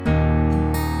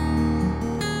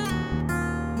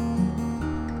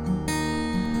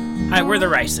Hi, we're the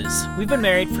Rices. We've been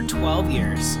married for 12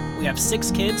 years. We have 6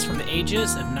 kids from the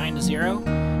ages of 9 to 0,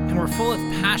 and we're full of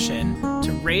passion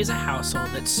to raise a household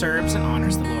that serves and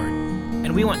honors the Lord.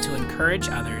 And we want to encourage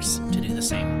others to do the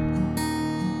same.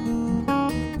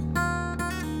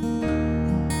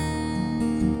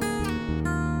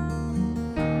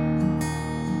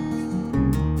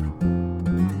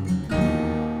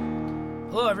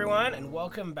 Hello, everyone, and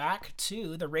welcome back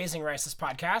to the Raising Rices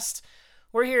podcast.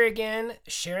 We're here again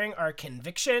sharing our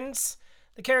convictions,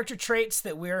 the character traits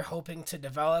that we're hoping to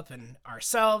develop in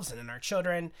ourselves and in our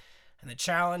children, and the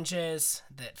challenges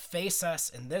that face us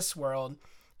in this world.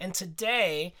 And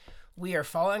today, we are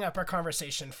following up our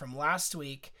conversation from last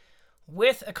week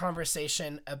with a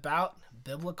conversation about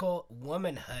biblical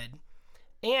womanhood,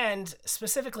 and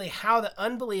specifically how the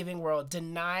unbelieving world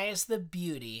denies the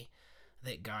beauty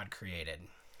that God created.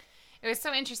 It was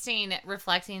so interesting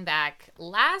reflecting back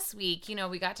last week.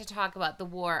 We got to talk about the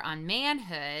war on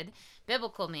manhood,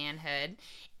 biblical manhood,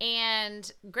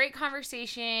 and great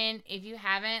conversation. If you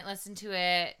haven't listened to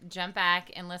it, jump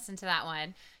back and listen to that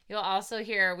one. You'll also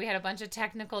hear we had a bunch of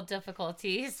technical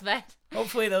difficulties, but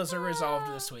hopefully those are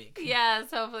resolved this week. Yes,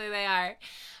 hopefully they are.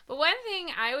 But one thing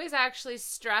I was actually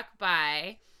struck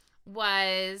by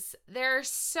was there are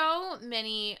so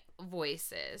many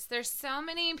voices. There's so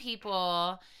many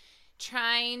people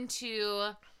trying to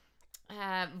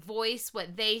voice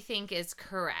what they think is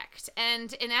correct.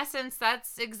 And in essence,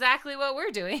 that's exactly what we're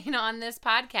doing on this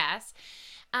podcast.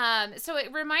 So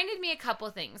it reminded me a couple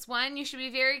things. One, you should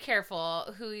be very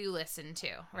careful who you listen to,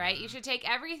 right? You should take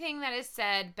everything that is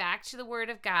said back to the Word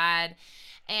of God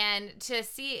and to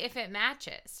see if it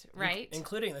matches, right?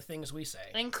 Including the things we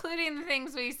say. Including the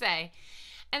things we say.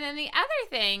 And then the other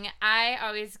thing I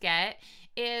always get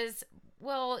is,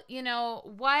 well,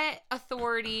 what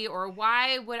authority or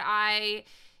why would I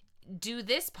do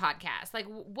this podcast? Like,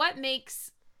 what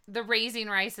makes the Raising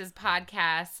Rices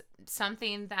podcast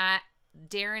something that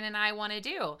Darren and I want to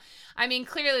do? I mean,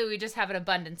 clearly we just have an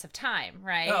abundance of time,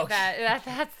 right? Oh.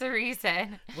 That's the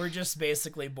reason. We're just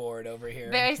basically bored over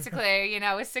here. Basically,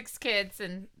 with 6 kids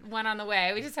and one on the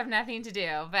way, we just have nothing to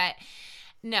do. But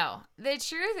no, the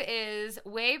truth is,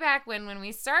 way back when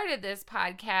we started this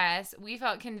podcast, we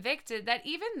felt convicted that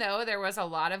even though there was a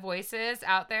lot of voices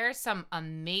out there, some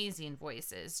amazing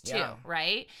voices too,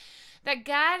 right? That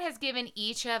God has given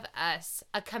each of us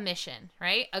a commission,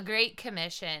 right? A great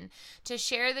commission to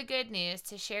share the good news,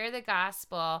 to share the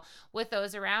gospel with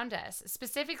those around us.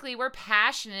 Specifically, we're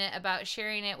passionate about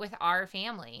sharing it with our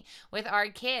family, with our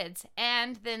kids,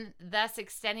 and then thus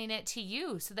extending it to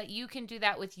you so that you can do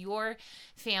that with your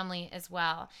family as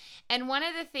well. And one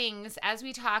of the things, as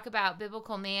we talk about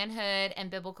biblical manhood and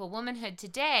biblical womanhood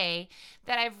today,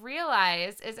 that I've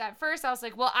realized is at first I was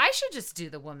like, well, I should just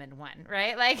do the woman one,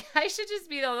 right? Like, I should just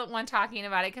be the one talking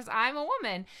about it because I'm a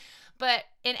woman. But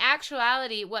in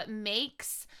actuality, what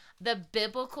makes the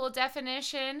biblical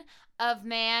definition of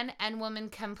man and woman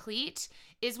complete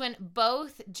is when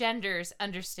both genders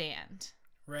understand.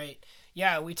 Right.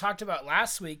 Yeah, we talked about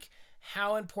last week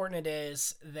how important it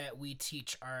is that we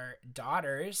teach our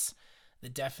daughters the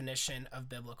definition of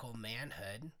biblical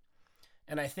manhood.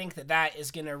 And I think that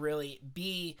is going to really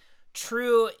be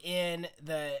true in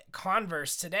the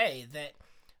converse today, that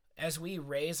as we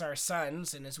raise our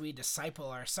sons and as we disciple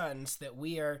our sons, that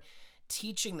we are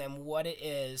teaching them what it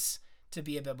is to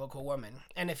be a biblical woman.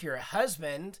 And if you're a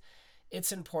husband,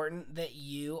 it's important that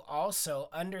you also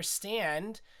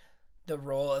understand the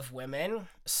role of women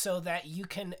so that you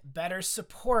can better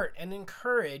support and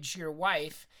encourage your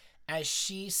wife as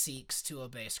she seeks to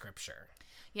obey Scripture.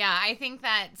 Yeah, I think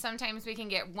that sometimes we can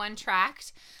get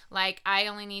one-tracked, like I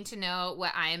only need to know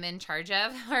what I am in charge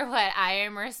of or what I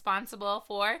am responsible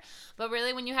for. But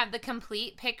really, when you have the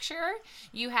complete picture,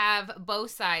 you have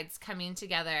both sides coming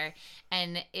together,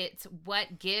 and it's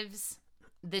what gives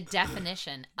the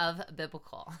definition of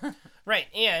biblical. Right,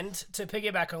 and to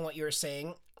piggyback on what you were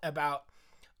saying about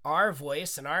our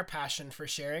voice and our passion for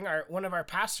sharing, one of our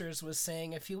pastors was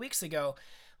saying a few weeks ago,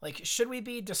 like, should we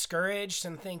be discouraged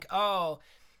and think, oh,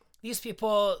 these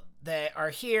people that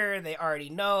are here, they already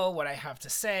know what I have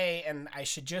to say, and I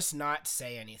should just not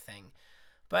say anything.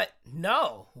 But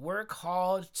no, we're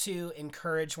called to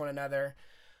encourage one another.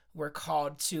 We're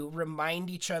called to remind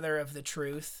each other of the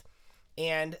truth.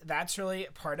 And that's really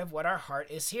part of what our heart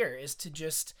is here, is to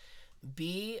just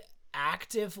be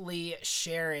actively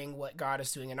sharing what God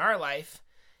is doing in our life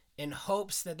in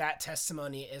hopes that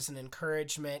testimony is an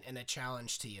encouragement and a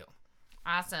challenge to you.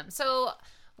 Awesome. So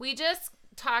we just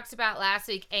talked about last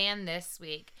week and this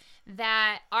week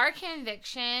that our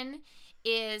conviction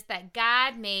is that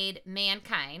God made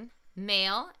mankind,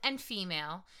 male and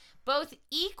female, both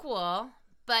equal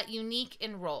but unique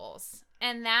in roles.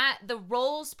 And that the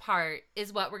roles part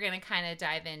is what we're going to kind of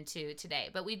dive into today.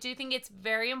 But we do think it's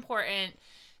very important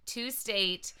to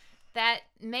state that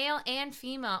male and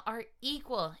female are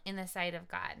equal in the sight of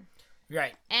God.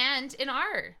 Right. And in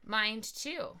our mind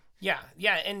too. Yeah,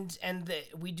 and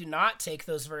we do not take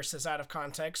those verses out of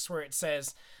context where it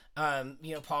says,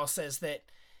 Paul says that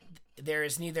there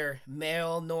is neither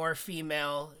male nor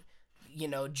female,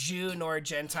 Jew nor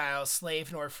Gentile,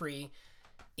 slave nor free.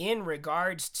 In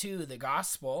regards to the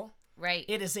gospel, right?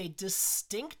 It is a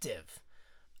distinctive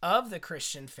of the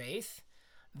Christian faith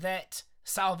that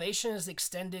salvation is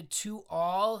extended to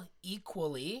all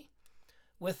equally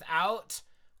without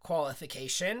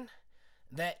qualification,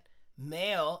 that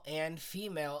male and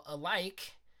female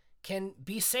alike can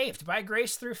be saved by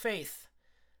grace through faith,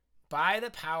 by the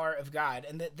power of God,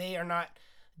 and that they are not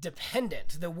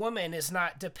dependent. The woman is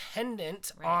not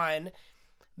dependent on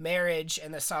marriage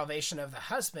and the salvation of the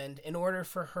husband in order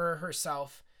for her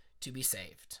herself to be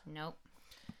saved. Nope.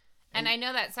 And I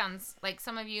know that sounds like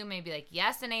some of you may be like,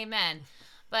 yes and amen.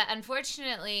 But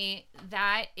unfortunately,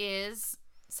 that is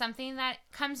something that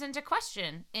comes into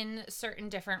question in certain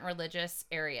different religious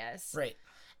areas. Right.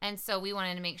 And so we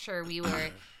wanted to make sure we were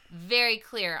very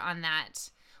clear on that.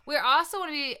 We also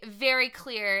want to be very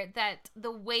clear that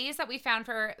the ways that we found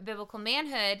for biblical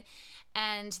manhood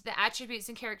and the attributes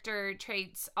and character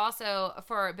traits also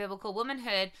for biblical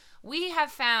womanhood, we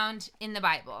have found in the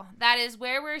Bible. That is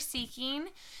where we're seeking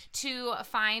to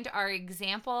find our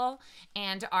example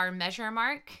and our measure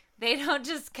mark. They don't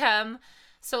just come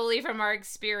solely from our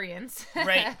experience.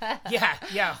 Right.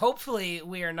 Yeah. Hopefully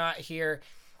we are not here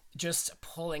just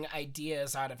pulling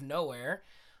ideas out of nowhere,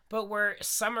 but we're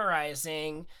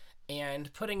summarizing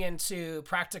and putting into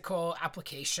practical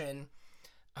application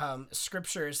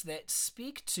scriptures that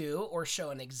speak to or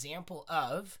show an example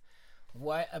of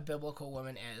what a biblical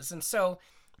woman is. And so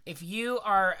if you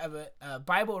are a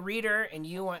Bible reader and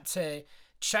you want to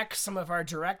check some of our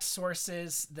direct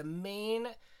sources, the main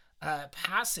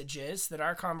passages that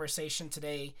our conversation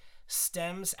today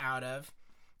stems out of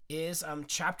is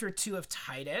chapter 2 of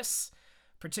Titus,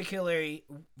 particularly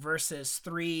verses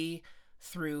 3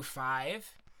 through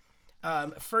 5.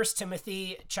 1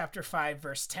 Timothy chapter 5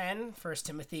 verse 10, 1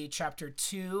 Timothy chapter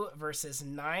 2 verses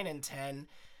 9 and 10,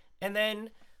 and then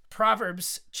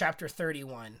Proverbs chapter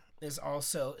 31 is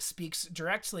also speaks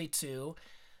directly to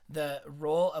the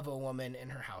role of a woman in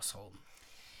her household.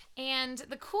 And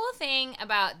the cool thing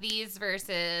about these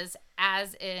verses,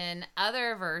 as in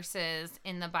other verses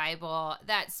in the Bible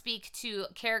that speak to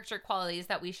character qualities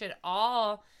that we should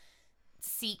all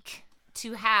seek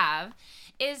to have,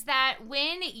 is that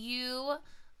when you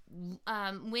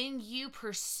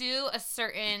pursue a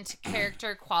certain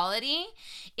character quality,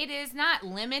 it is not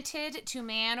limited to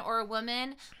man or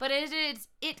woman, but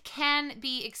it can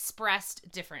be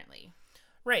expressed differently.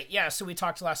 Right. Yeah. So we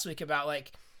talked last week about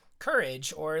like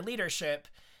courage or leadership,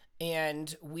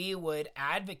 and we would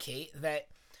advocate that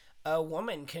a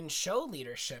woman can show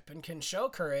leadership and can show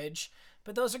courage,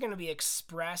 but those are going to be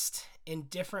expressed in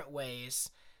different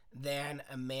ways than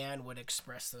a man would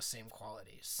express those same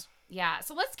qualities. Yeah,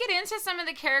 so let's get into some of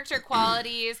the character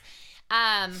qualities.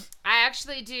 I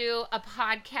actually do a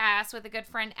podcast with a good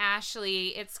friend,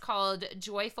 Ashley. It's called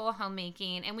Joyful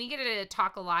Homemaking, and we get to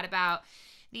talk a lot about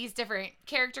these different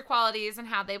character qualities and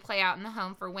how they play out in the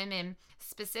home for women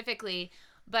specifically.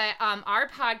 But our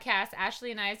podcast,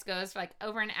 Ashley and I's, goes for like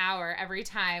over an hour every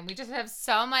time. We just have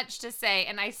so much to say,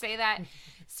 and I say that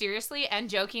seriously and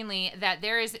jokingly, that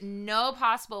there is no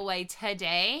possible way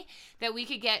today that we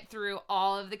could get through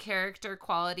all of the character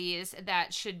qualities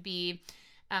that should be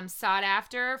sought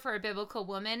after for a biblical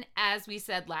woman, as we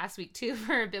said last week too,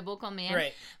 for a biblical man.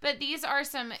 Right. But these are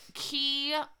some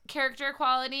key character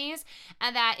qualities,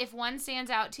 and that if one stands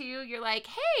out to you, you're like,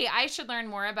 hey, I should learn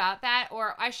more about that,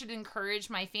 or I should encourage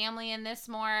my family in this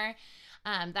more.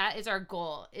 That is our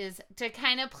goal, is to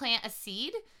kind of plant a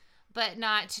seed, but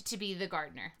not to be the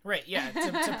gardener. Right, yeah,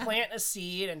 to plant a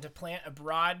seed and to plant a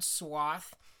broad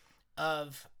swath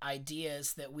of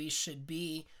ideas that we should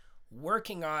be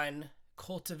working on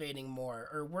cultivating more,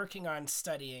 or working on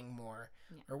studying more,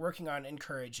 or working on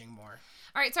encouraging more.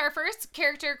 All right, so our first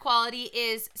character quality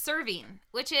is serving,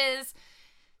 which is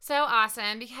so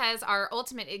awesome because our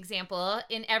ultimate example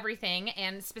in everything,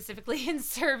 and specifically in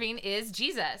serving, is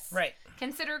Jesus. Right.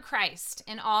 Consider Christ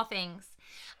in all things.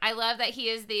 I love that he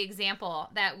is the example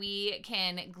that we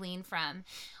can glean from.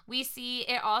 We see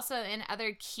it also in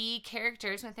other key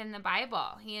characters within the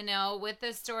Bible. You know, with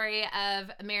the story of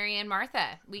Mary and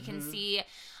Martha, we can see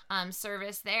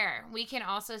service there. We can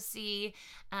also see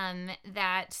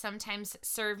that sometimes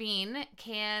serving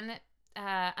can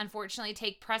unfortunately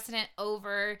take precedent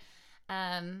over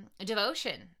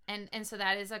devotion. And so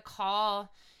that is a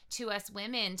call to us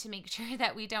women to make sure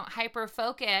that we don't hyper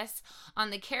focus on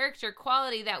the character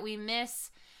quality, that we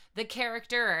miss the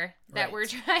character that we're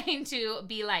trying to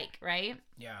be like, right?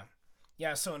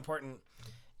 Yeah, so important.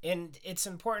 And it's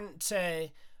important to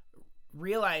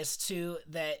realize too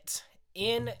that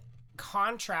in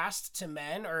contrast to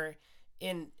men, or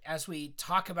as we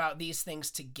talk about these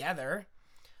things together,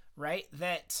 right,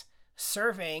 that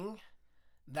serving,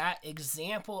 that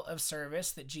example of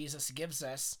service that Jesus gives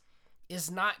us, is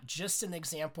not just an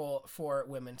example for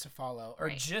women to follow, or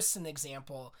just an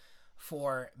example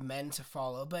for men to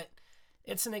follow, but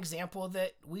it's an example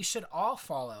that we should all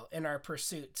follow in our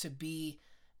pursuit to be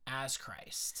as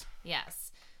Christ.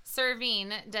 Yes.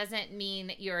 Serving doesn't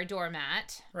mean you're a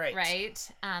doormat,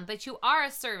 right? But you are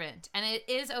a servant, and it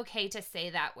is okay to say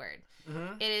that word.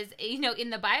 Mm-hmm. It is,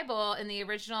 in the Bible, in the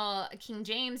original King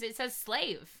James, it says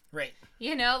slave. Right.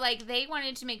 They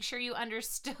wanted to make sure you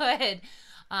understood.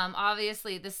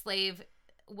 Obviously, the slave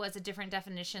was a different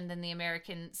definition than the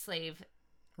American slave.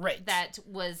 Right. That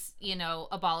was,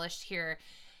 abolished here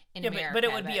in America. But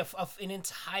it would be an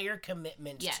entire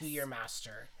commitment to your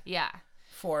master. Yeah.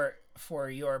 For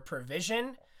your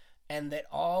provision, and that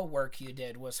all work you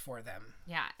did was for them.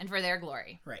 Yeah, and for their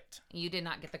glory. Right. You did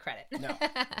not get the credit. No.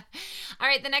 All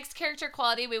right, the next character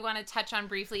quality we want to touch on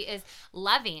briefly is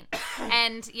loving.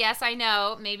 And yes, I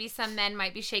know, maybe some men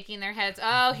might be shaking their heads.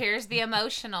 Oh, here's the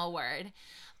emotional word.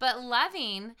 But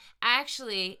loving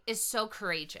actually is so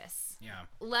courageous. Yeah.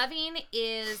 Loving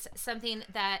is something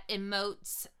that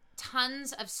emotes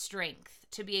tons of strength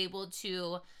to be able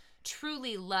to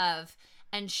truly love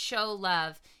and show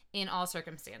love in all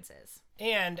circumstances.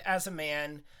 And as a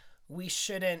man, we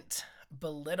shouldn't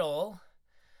belittle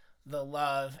the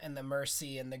love and the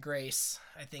mercy and the grace.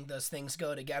 I think those things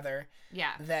go together.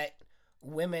 Yeah. That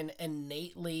women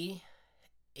innately,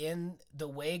 in the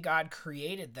way God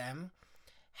created them,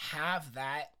 have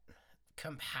that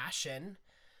compassion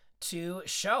to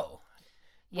show.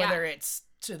 Whether it's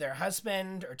to their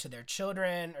husband or to their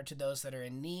children or to those that are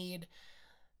in need.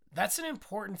 That's an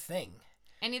important thing.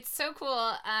 And it's so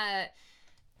cool.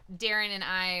 Darren and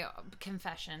I,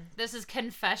 confession. This is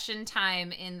confession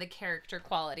time in the character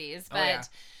qualities. But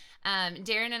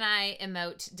Darren and I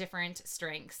emote different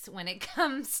strengths when it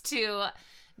comes to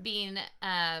being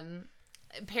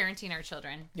parenting our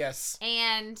children. Yes.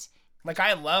 And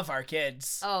I love our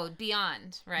kids. Oh,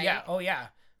 beyond, right? Yeah. Oh, yeah.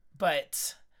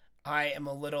 But I am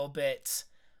a little bit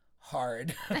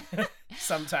hard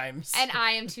sometimes. And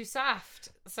I am too soft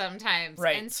sometimes.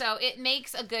 Right. And so it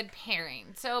makes a good pairing.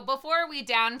 So before we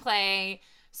downplay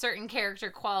certain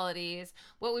character qualities,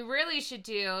 what we really should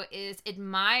do is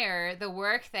admire the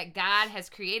work that God has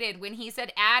created when he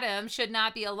said Adam should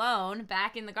not be alone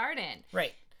back in the garden.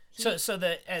 Right. So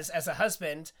that as a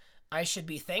husband, I should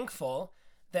be thankful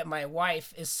that my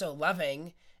wife is so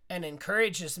loving and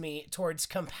encourages me towards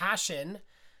compassion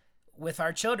with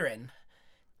our children.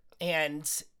 And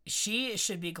she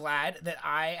should be glad that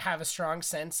I have a strong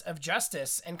sense of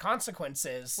justice and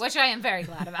consequences. Which I am very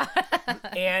glad about.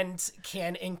 And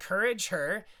can encourage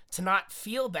her to not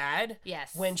feel bad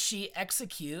when she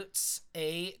executes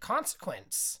a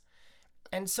consequence.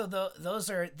 And so those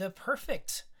are the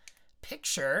perfect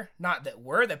picture. Not that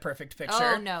we're the perfect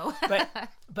picture. Oh, no.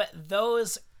 but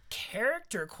those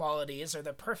character qualities are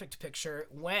the perfect picture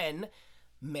when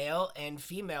male and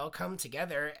female come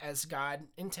together as God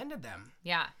intended them.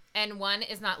 Yeah. And one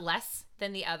is not less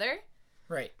than the other.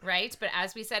 Right. Right. But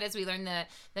as we said, as we learn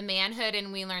the manhood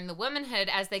and we learn the womanhood,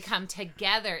 as they come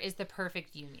together is the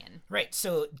perfect union. Right.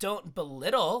 So don't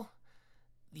belittle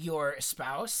your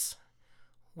spouse,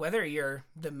 whether you're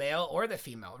the male or the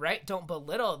female, right? Don't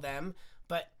belittle them,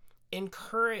 but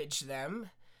encourage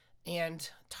them and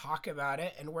talk about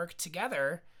it and work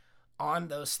together on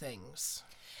those things.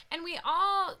 And we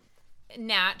all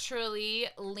naturally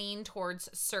lean towards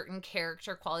certain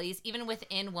character qualities. Even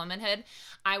within womanhood,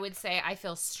 I would say I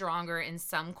feel stronger in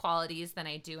some qualities than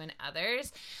I do in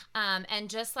others. And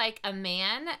just like a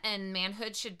man and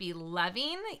manhood should be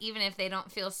loving, even if they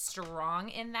don't feel strong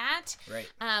in that. Right.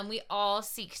 We all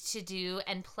seek to do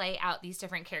and play out these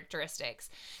different characteristics.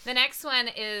 The next one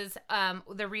is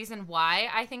the reason why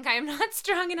I think I am not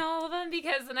strong in all of them,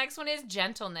 because the next one is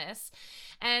gentleness.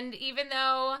 And even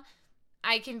though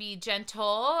I can be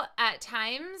gentle at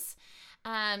times,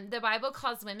 the Bible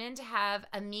calls women to have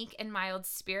a meek and mild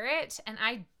spirit, and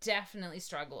I definitely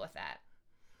struggle with that.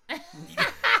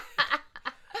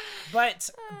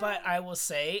 But I will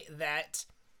say that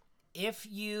if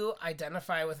you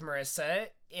identify with Marissa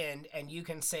and you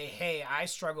can say, hey, I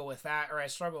struggle with that, or I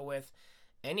struggle with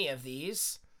any of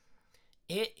these,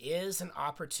 it is an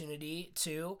opportunity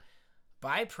to,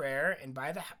 by prayer and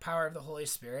by the power of the Holy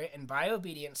Spirit and by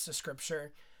obedience to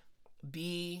Scripture,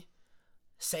 be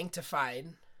sanctified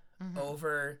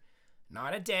over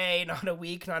not a day, not a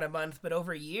week, not a month, but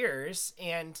over years.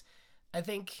 And I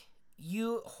think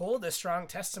you hold a strong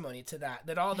testimony to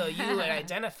that although you would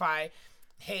identify,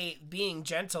 hey, being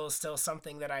gentle is still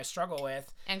something that I struggle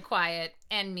with. And quiet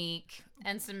and meek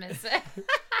and submissive.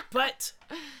 But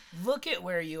look at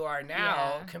where you are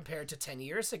now compared to 10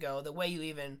 years ago. The way you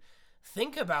even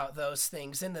think about those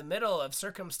things in the middle of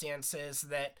circumstances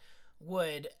that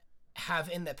would have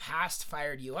in the past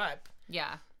fired you up.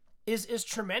 Yeah. Is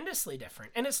tremendously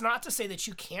different. And it's not to say that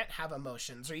you can't have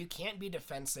emotions or you can't be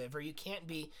defensive or you can't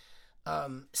be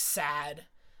sad,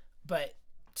 but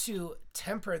to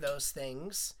temper those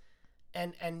things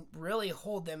and really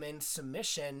hold them in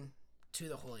submission to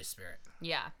the Holy Spirit.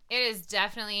 Yeah, it is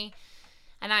definitely,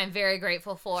 and I'm very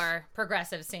grateful for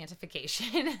progressive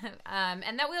sanctification,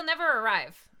 and that we'll never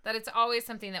arrive, that it's always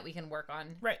something that we can work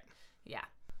on. Right. Yeah.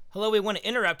 Hello, we want to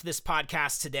interrupt this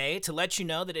podcast today to let you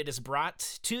know that it is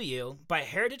brought to you by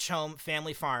Heritage Home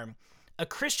Family Farm, a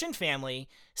Christian family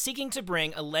seeking to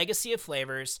bring a legacy of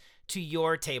flavors to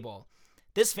your table.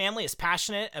 This family is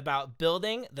passionate about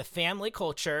building the family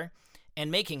culture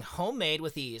and making homemade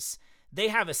with ease. They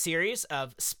have a series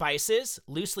of spices,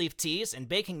 loose leaf teas, and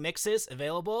baking mixes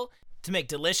available to make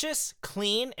delicious,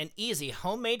 clean, and easy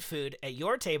homemade food at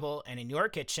your table and in your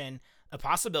kitchen a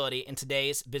possibility in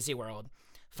today's busy world.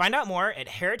 Find out more at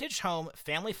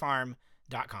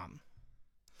heritagehomefamilyfarm.com.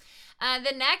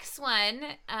 The next one,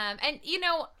 and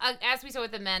as we saw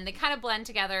with the men, they kind of blend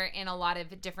together in a lot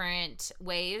of different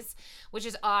ways, which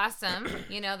is awesome,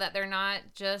 that they're not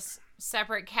just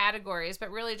separate categories, but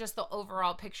really just the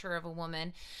overall picture of a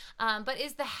woman, but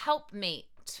is the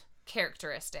helpmate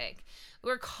characteristic.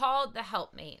 We're called the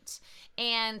helpmate.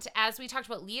 And as we talked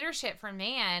about leadership for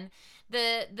man,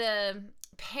 the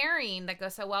pairing that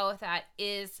goes so well with that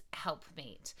is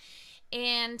helpmate.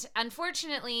 And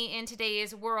unfortunately, in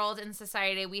today's world and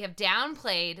society, we have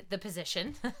downplayed the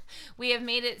position. We have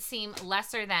made it seem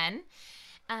lesser than.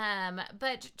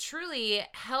 But truly,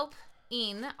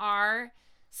 helping our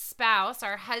spouse,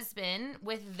 our husband,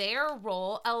 with their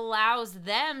role allows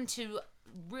them to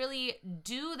really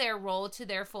do their role to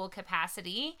their full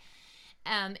capacity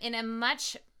in a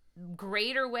much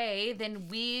greater way than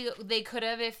they could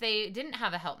have if they didn't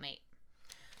have a helpmate.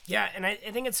 Yeah, and I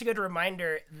think it's a good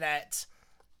reminder that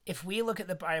if we look at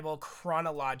the Bible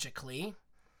chronologically,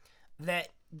 that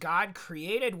God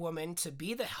created woman to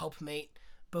be the helpmate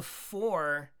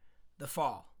before the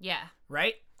fall. Yeah.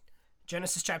 Right?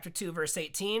 Genesis chapter 2, verse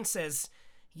 18 says,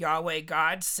 Yahweh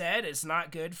God said, it's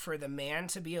not good for the man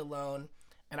to be alone,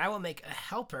 and I will make a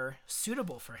helper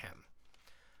suitable for him.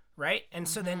 Right? And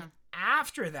so then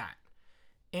after that,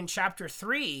 in chapter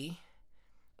 3,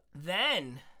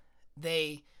 then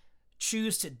they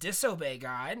choose to disobey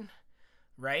God,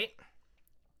 right?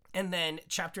 And then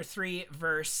chapter 3,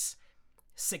 verse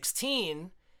 16,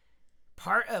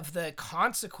 part of the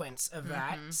consequence of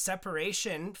that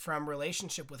separation from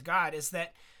relationship with God is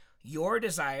that your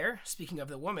desire, speaking of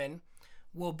the woman,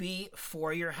 will be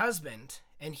for your husband,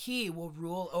 and he will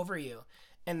rule over you.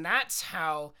 And that's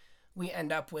how we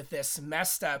end up with this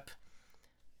messed up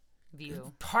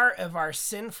view, part of our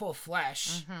sinful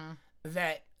flesh,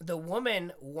 that the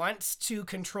woman wants to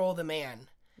control the man.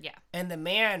 Yeah. And the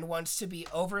man wants to be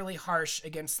overly harsh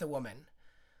against the woman.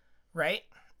 Right?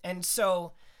 And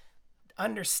so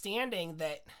understanding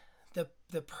that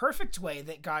the perfect way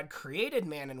that God created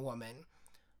man and woman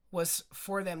was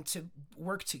for them to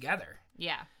work together.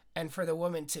 Yeah. And for the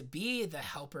woman to be the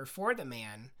helper for the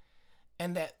man,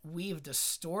 and that we've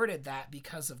distorted that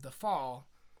because of the fall,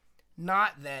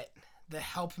 not that the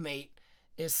helpmate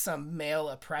is some male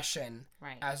oppression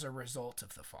as a result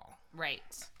of the fall. Right.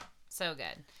 So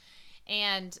good.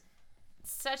 And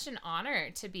such an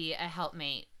honor to be a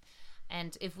helpmate.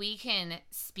 And if we can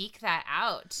speak that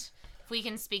out, if we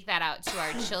can speak that out to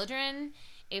our children,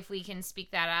 if we can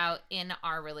speak that out in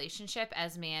our relationship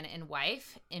as man and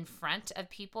wife in front of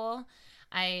people,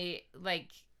 I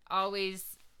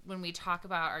always, when we talk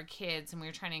about our kids and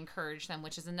we're trying to encourage them,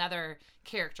 which is another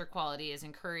character quality, is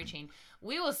encouraging,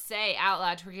 we will say out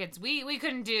loud to our kids, we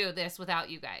couldn't do this without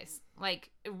you guys,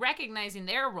 recognizing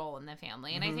their role in the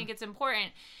family. And I think it's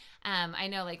important. I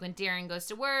know when Darren goes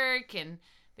to work and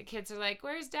the kids are like,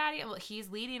 where's daddy? Well, he's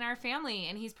leading our family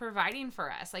and he's providing for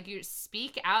us. You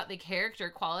speak out the character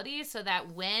qualities so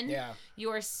that when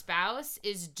your spouse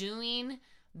is doing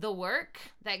the work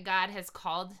that God has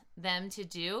called them to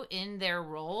do in their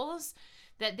roles,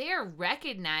 that they are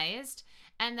recognized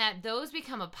and that those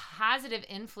become a positive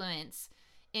influence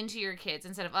into your kids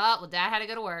instead of, oh, well, dad had to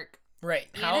go to work. Right.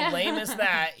 How lame is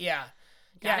that? Yeah.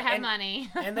 Gotta have money.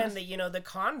 And then the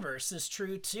converse is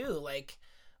true too. Like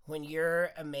when you're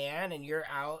a man and you're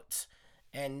out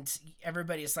and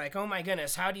everybody's like, oh my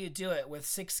goodness, how do you do it with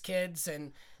 6 kids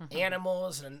and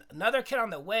animals and another kid on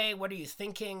the way? What are you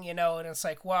thinking? And it's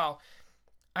like, well,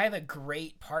 I have a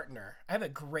great partner. I have a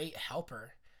great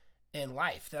helper in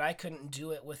life that I couldn't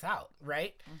do it without.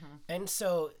 Right. And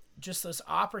so just those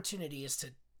opportunities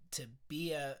to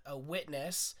be a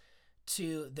witness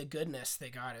to the goodness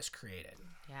that God has created.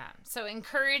 Yeah. So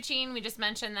encouraging, we just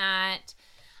mentioned that.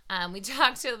 We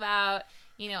talked about,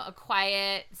 a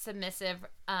quiet, submissive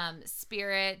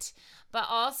spirit, but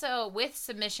also with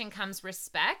submission comes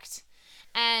respect.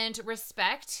 And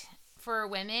respect for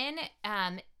women,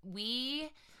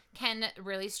 we can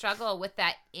really struggle with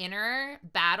that inner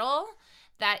battle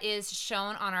that is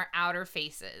shown on our outer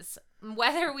faces.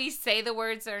 Whether we say the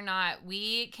words or not,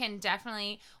 we can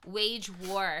definitely wage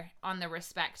war on the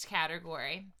respect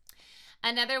category.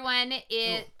 Another one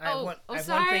is... I have one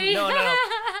thing, I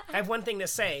have one thing to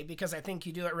say because I think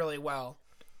you do it really well.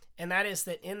 And that is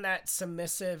that in that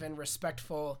submissive and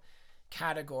respectful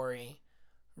category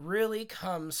really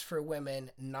comes for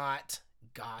women not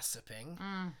gossiping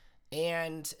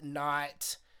and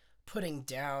not putting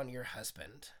down your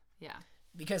husband. Yeah.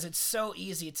 Because it's so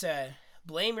easy to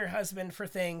blame your husband for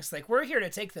things. Like, we're here to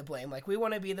take the blame. Like, we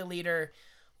want to be the leader.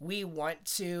 We want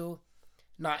to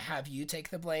not have you take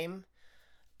the blame.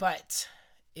 But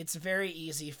it's very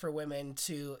easy for women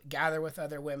to gather with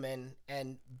other women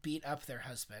and beat up their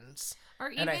husbands.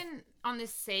 Or even on the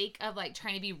sake of, like,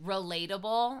 trying to be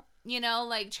relatable,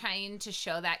 like trying to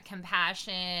show that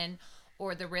compassion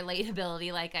or the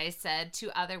relatability, like I said, to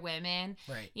other women.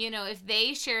 Right. If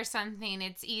they share something,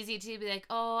 it's easy to be like,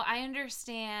 oh, I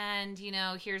understand,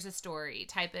 here's a story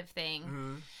type of thing.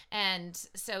 Mm-hmm. And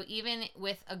so even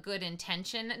with a good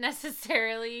intention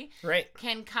necessarily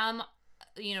can come,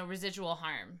 residual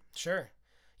harm. Sure.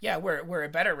 Yeah, where a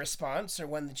better response, or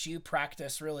one that you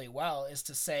practice really well, is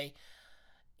to say,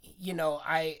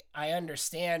 I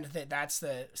understand that that's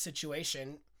the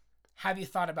situation. Have you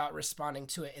thought about responding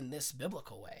to it in this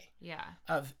biblical way? Yeah.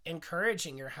 Of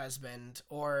encouraging your husband,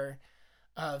 or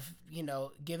of,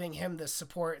 giving him the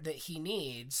support that he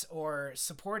needs, or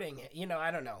supporting it. I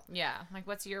don't know. Yeah. Like,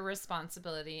 what's your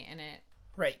responsibility in it?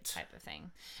 Right. Type of thing.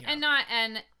 Yeah. And not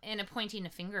in a pointing a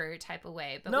finger type of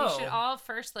way. But we should all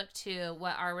first look to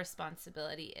what our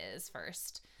responsibility is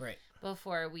first. Right.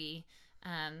 Before we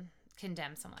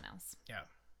condemn someone else. Yeah.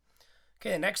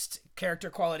 Okay, the next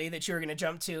character quality that you were going to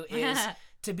jump to is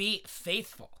to be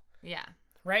faithful. Yeah.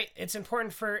 Right? It's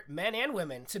important for men and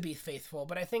women to be faithful,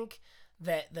 but I think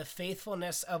that the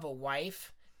faithfulness of a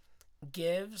wife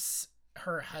gives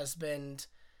her husband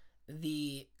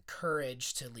the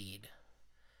courage to lead.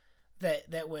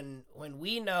 That when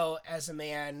we know as a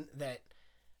man that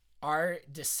our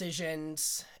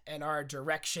decisions and our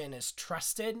direction is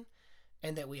trusted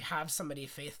and that we have somebody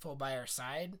faithful by our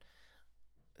side,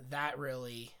 that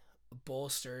really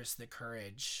bolsters the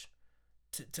courage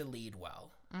to lead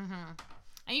well. Mm-hmm.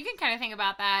 And you can kind of think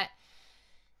about that,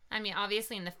 I mean,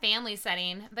 obviously in the family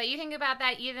setting, but you think about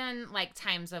that even like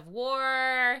times of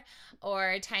war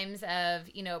or times of,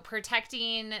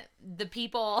 protecting the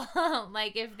people.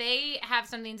 Like if they have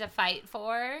something to fight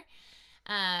for,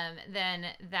 then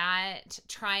that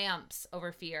triumphs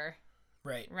over fear.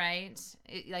 Right. Right?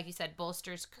 Like you said,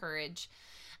 bolsters courage.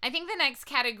 I think the next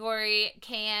category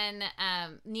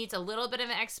needs a little bit of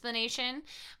an explanation.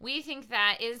 We think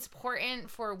that it's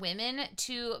important for women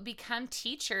to become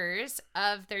teachers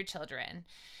of their children.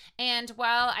 And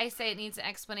while I say it needs an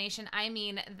explanation, I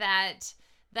mean that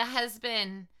the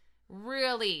husband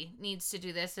really needs to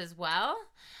do this as well.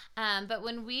 But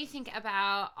when we think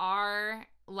about our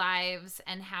lives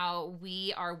and how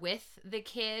we are with the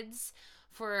kids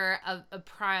for a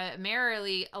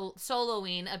primarily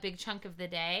soloing a big chunk of the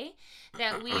day,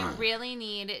 that we really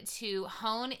need to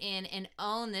hone in and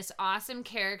own this awesome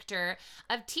character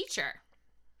of teacher.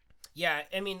 Yeah,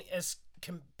 I mean, as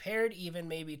compared even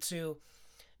maybe to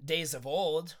days of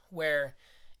old, where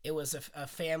it was a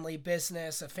family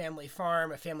business, a family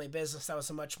farm, a family business that was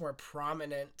a much more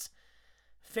prominent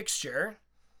fixture.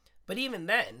 But even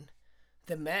then,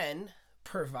 the men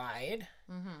provide,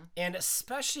 and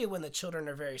especially when the children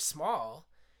are very small,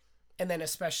 and then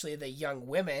especially the young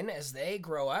women as they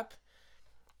grow up,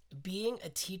 being a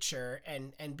teacher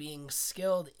and being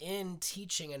skilled in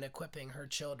teaching and equipping her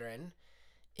children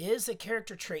is a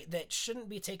character trait that shouldn't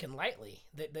be taken lightly.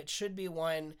 That should be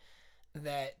one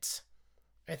that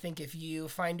I think if you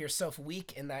find yourself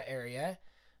weak in that area,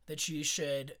 that you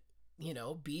should,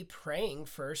 be praying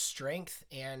for strength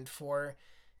and for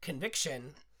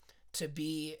conviction to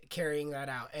be carrying that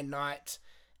out and not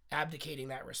abdicating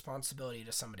that responsibility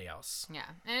to somebody else. Yeah.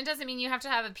 And it doesn't mean you have to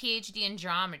have a PhD in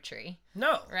geometry.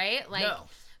 No. Right? Like, no.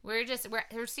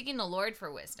 we're seeking the Lord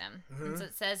for wisdom. Mm-hmm. That's what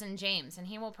it says in James, and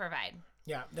he will provide.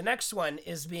 Yeah. The next one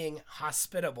is being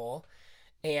hospitable.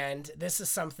 And this is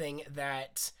something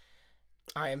that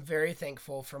I am very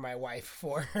thankful for my wife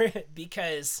for,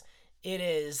 because it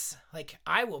is like,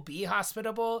 I will be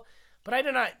hospitable, but I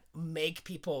do not make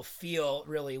people feel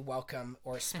really welcome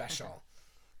or special.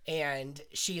 And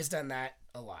she has done that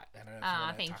a lot. I don't know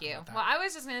if you thank you. Well, I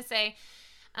was just going to say,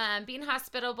 being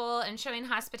hospitable and showing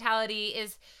hospitality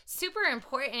is super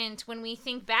important when we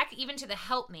think back even to the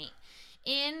helpmate.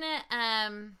 In,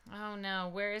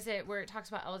 where is it? Where it talks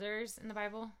about elders in the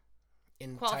Bible?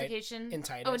 Qualification? In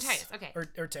Titus. Oh, in Titus, okay.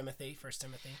 Or Timothy, 1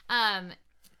 Timothy.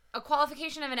 A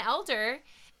qualification of an elder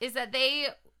is that they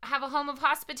have a home of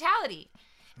hospitality.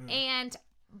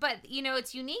 But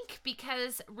it's unique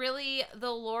because really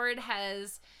the Lord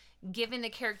has given the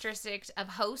characteristics of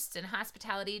host and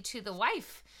hospitality to the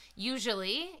wife,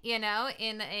 usually, in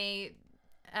a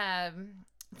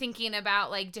thinking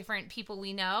about like different people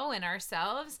we know and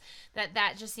ourselves,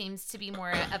 that just seems to be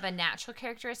more of a natural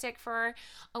characteristic for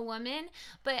a woman.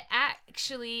 But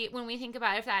actually, when we think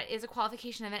about if that is a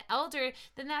qualification of an elder,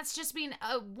 then that's just being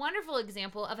a wonderful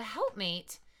example of a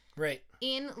helpmate, right,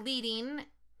 in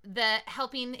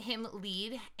helping him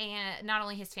lead, and not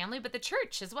only his family but the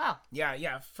church as well.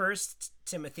 Yeah. 1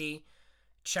 Timothy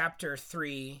chapter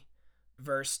 3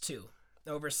 verse 2.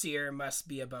 Overseer must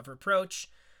be above reproach,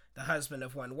 the husband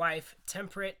of one wife,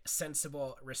 temperate,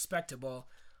 sensible, respectable,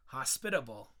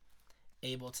 hospitable,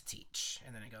 able to teach.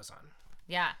 And then it goes on.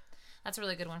 Yeah. That's a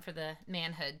really good one for the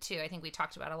manhood too. I think we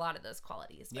talked about a lot of those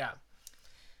qualities. Yeah.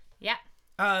 Yeah.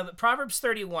 Proverbs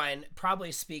 31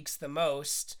 probably speaks the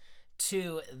most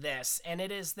to this, and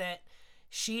it is that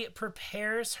she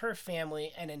prepares her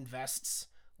family and invests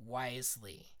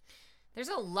wisely. There's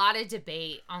a lot of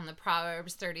debate on the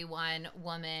Proverbs 31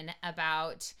 woman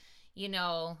about,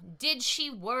 did she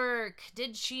work?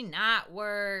 Did she not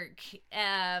work?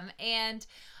 And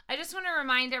I just want to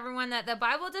remind everyone that the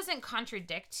Bible doesn't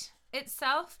contradict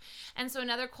itself. And so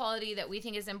another quality that we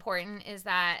think is important is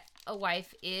that a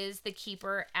wife is the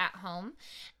keeper at home.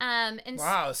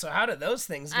 Wow. So how do those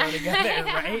things go together,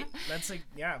 right? That's That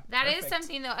perfect. Is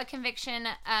something, though, a conviction,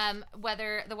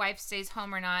 whether the wife stays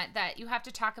home or not, that you have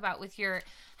to talk about with your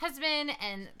husband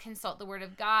and consult the Word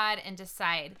of God and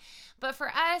decide. But for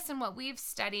us and what we've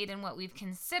studied and what we've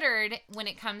considered when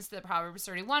it comes to the Proverbs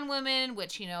 31 woman,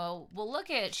 which, we'll look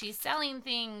at, she's selling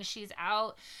things, she's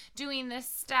out doing this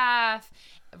stuff,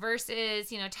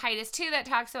 versus, Titus 2 that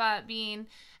talks about being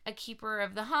a keeper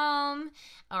of the home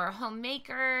or a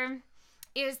homemaker,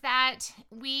 is that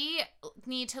we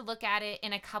need to look at it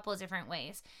in a couple of different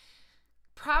ways.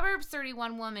 Proverbs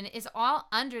 31 woman is all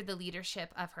under the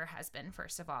leadership of her husband,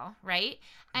 first of all, right?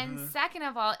 And second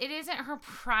of all, it isn't her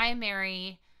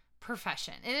primary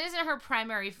profession. It isn't her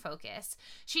primary focus.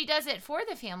 She does it for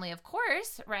the family, of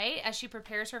course, right? As she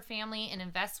prepares her family and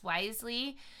invests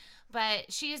wisely,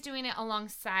 but she is doing it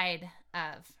alongside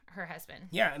of her husband.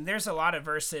 Yeah, and there's a lot of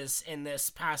verses in this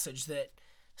passage that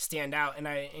stand out, and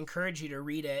I encourage you to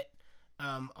read it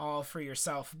all for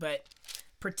yourself, but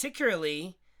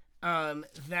particularly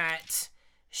that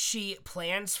she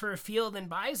plans for a field and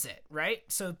buys it, right?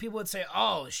 So people would say,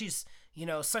 oh, she's,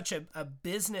 such a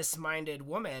business-minded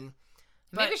woman.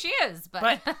 But, maybe she is,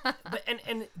 but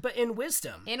in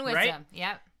wisdom. In wisdom, right?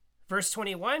 Yep. Verse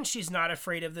 21, she's not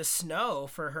afraid of the snow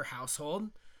for her household,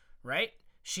 right?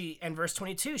 And verse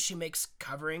 22, she makes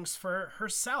coverings for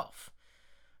herself,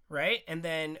 right? And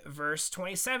then verse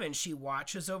 27, she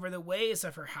watches over the ways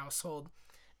of her household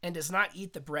and does not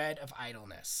eat the bread of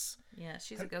idleness. Yeah,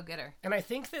 she's a go-getter. And I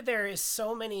think that there is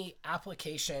so many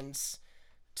applications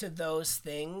to those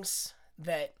things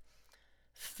that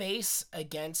face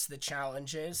against the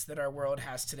challenges that our world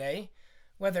has today,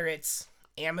 whether it's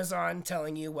Amazon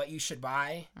telling you what you should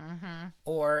buy,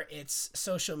 or it's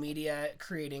social media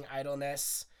creating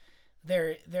idleness.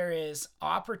 There is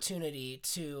opportunity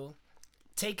to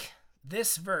take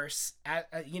this verse,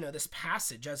 this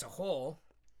passage as a whole,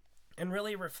 and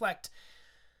really reflect,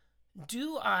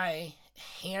 do I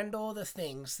handle the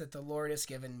things that the Lord has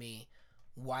given me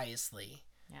wisely?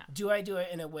 Yeah. Do I do it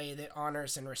in a way that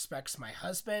honors and respects my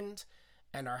husband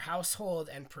and our household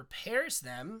and prepares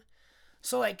them?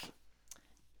 So,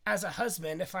 as a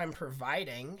husband, if I'm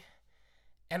providing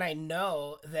and I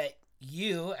know that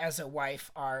you as a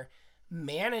wife are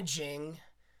managing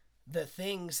the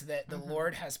things that the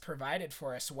Lord has provided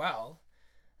for us well,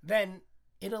 then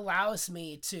it allows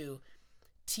me to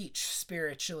teach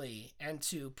spiritually and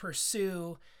to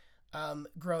pursue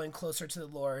growing closer to the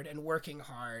Lord and working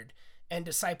hard and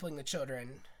discipling the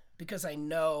children, because I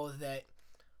know that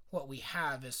what we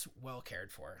have is well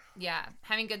cared for. Yeah.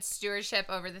 Having good stewardship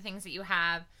over the things that you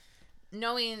have,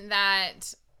 knowing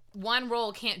that one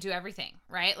role can't do everything,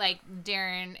 right? Like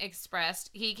Darren expressed,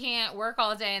 he can't work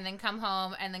all day and then come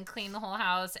home and then clean the whole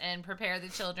house and prepare the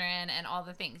children and all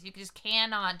the things. You just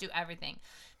cannot do everything.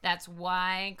 That's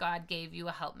why God gave you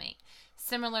a helpmate.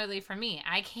 Similarly for me,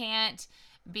 I can't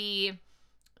be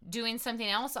doing something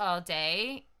else all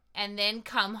day and then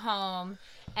come home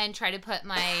and try to put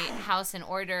my house in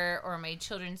order or my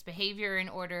children's behavior in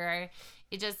order.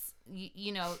 It just,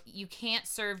 you can't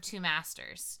serve two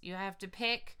masters. You have to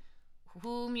pick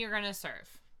whom you're going to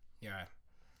serve. Yeah.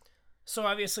 So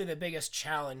obviously the biggest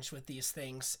challenge with these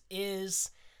things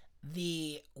is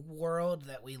the world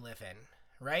that we live in,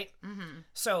 right? Mm-hmm.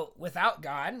 So without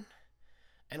God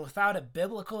and without a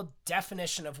biblical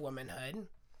definition of womanhood,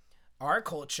 our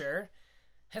culture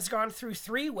has gone through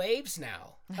 3 waves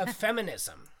now of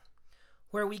feminism,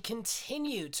 where we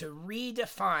continue to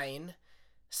redefine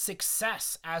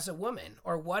success as a woman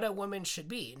or what a woman should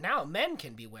be. Now men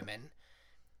can be women,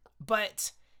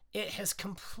 but it has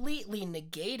completely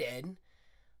negated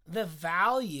the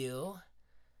value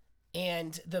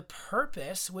and the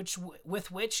purpose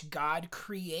with which God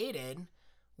created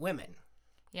women.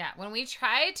 Yeah, when we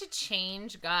try to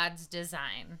change God's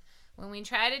design, when we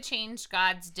try to change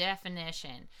God's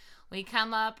definition, we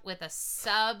come up with a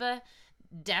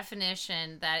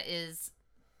sub-definition that is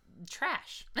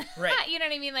trash. Right. You know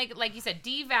what I mean? Like you said,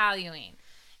 devaluing.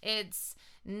 It's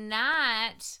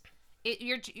not...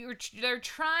 they're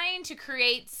trying to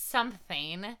create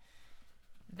something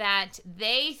that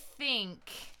they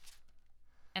think,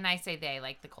 and I say they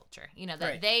like the culture, that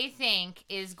right. they think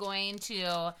is going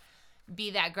to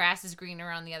be that grass is greener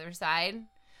on the other side,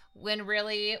 when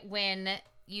really, when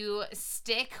you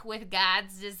stick with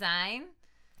God's design,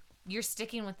 you're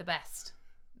sticking with the best.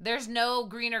 There's no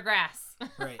greener grass.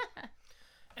 Right.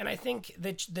 And I think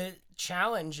that the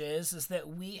challenge is that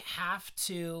we have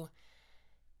to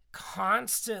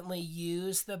constantly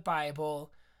use the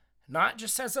Bible not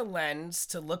just as a lens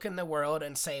to look in the world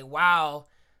and say, wow,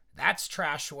 that's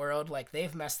trash world, like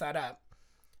they've messed that up,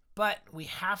 but we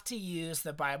have to use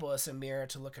the Bible as a mirror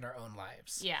to look at our own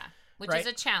lives. Yeah, which right? is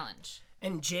a challenge.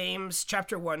 And James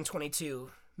chapter 1:22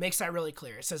 makes that really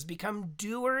clear. It says, become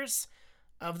doers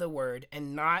of the word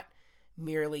and not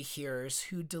merely hearers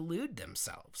who delude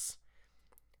themselves.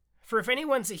 For if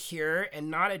anyone's a hearer and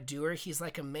not a doer, he's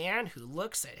like a man who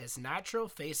looks at his natural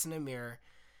face in a mirror.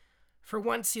 For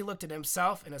once he looked at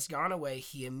himself and has gone away,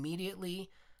 he immediately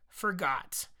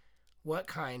forgot what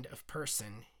kind of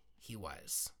person he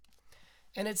was.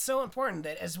 And it's so important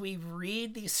that as we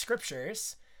read these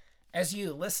scriptures, as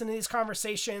you listen to these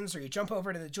conversations, or you jump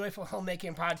over to the Joyful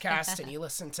Homemaking podcast and you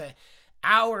listen to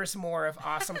hours more of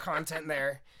awesome content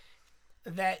there,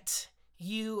 that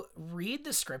you read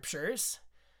the scriptures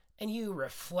and you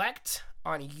reflect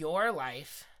on your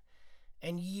life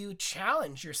and you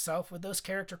challenge yourself with those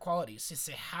character qualities. You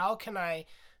say, how can I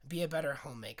be a better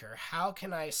homemaker? How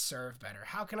can I serve better?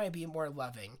 How can I be more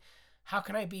loving? How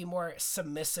can I be more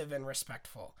submissive and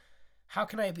respectful? How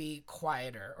can I be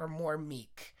quieter or more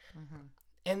meek? Mm-hmm.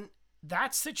 And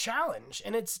that's the challenge.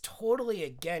 And it's totally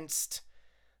against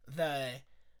the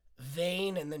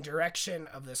vein and the direction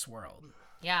of this world.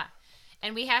 Yeah.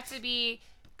 And we have to be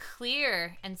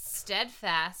clear and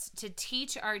steadfast to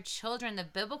teach our children the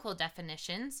biblical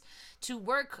definitions, to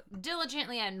work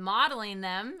diligently at modeling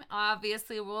them.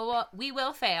 Obviously, we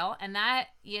will fail. And that,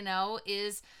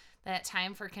 is that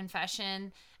time for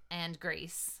confession and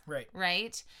grace. Right.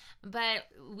 Right? But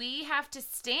we have to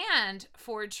stand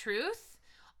for truth,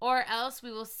 or else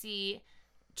we will see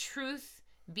truth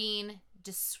being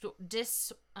distorted.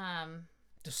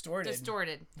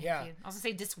 Yeah. I also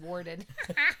say disworded.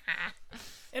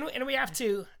 And we have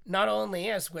to, not only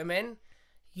as women,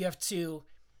 you have to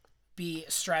be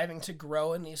striving to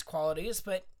grow in these qualities,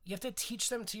 but you have to teach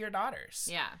them to your daughters.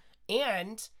 Yeah.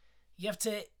 And you have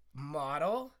to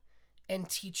model and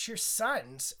teach your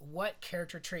sons what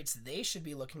character traits they should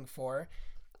be looking for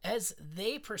as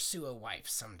they pursue a wife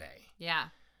someday. Yeah.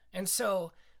 And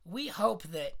so we hope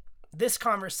that this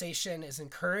conversation is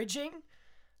encouraging,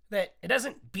 that it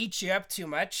doesn't beat you up too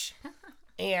much,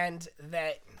 and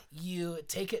that you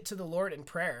take it to the Lord in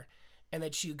prayer, and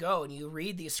that you go and you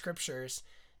read these scriptures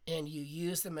and you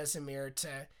use them as a mirror to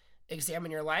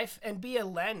examine your life and be a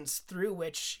lens through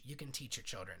which you can teach your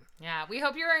children. Yeah, we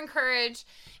hope you're encouraged.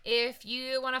 If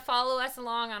you want to follow us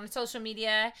along on social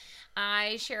media,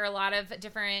 I share a lot of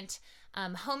different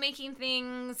homemaking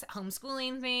things,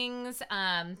 homeschooling things,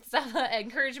 some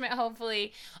encouragement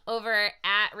hopefully over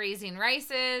at Raising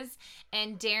Rices,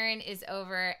 and Darren is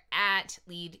over at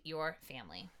Lead Your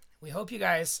Family. We hope you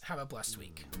guys have a blessed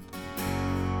week.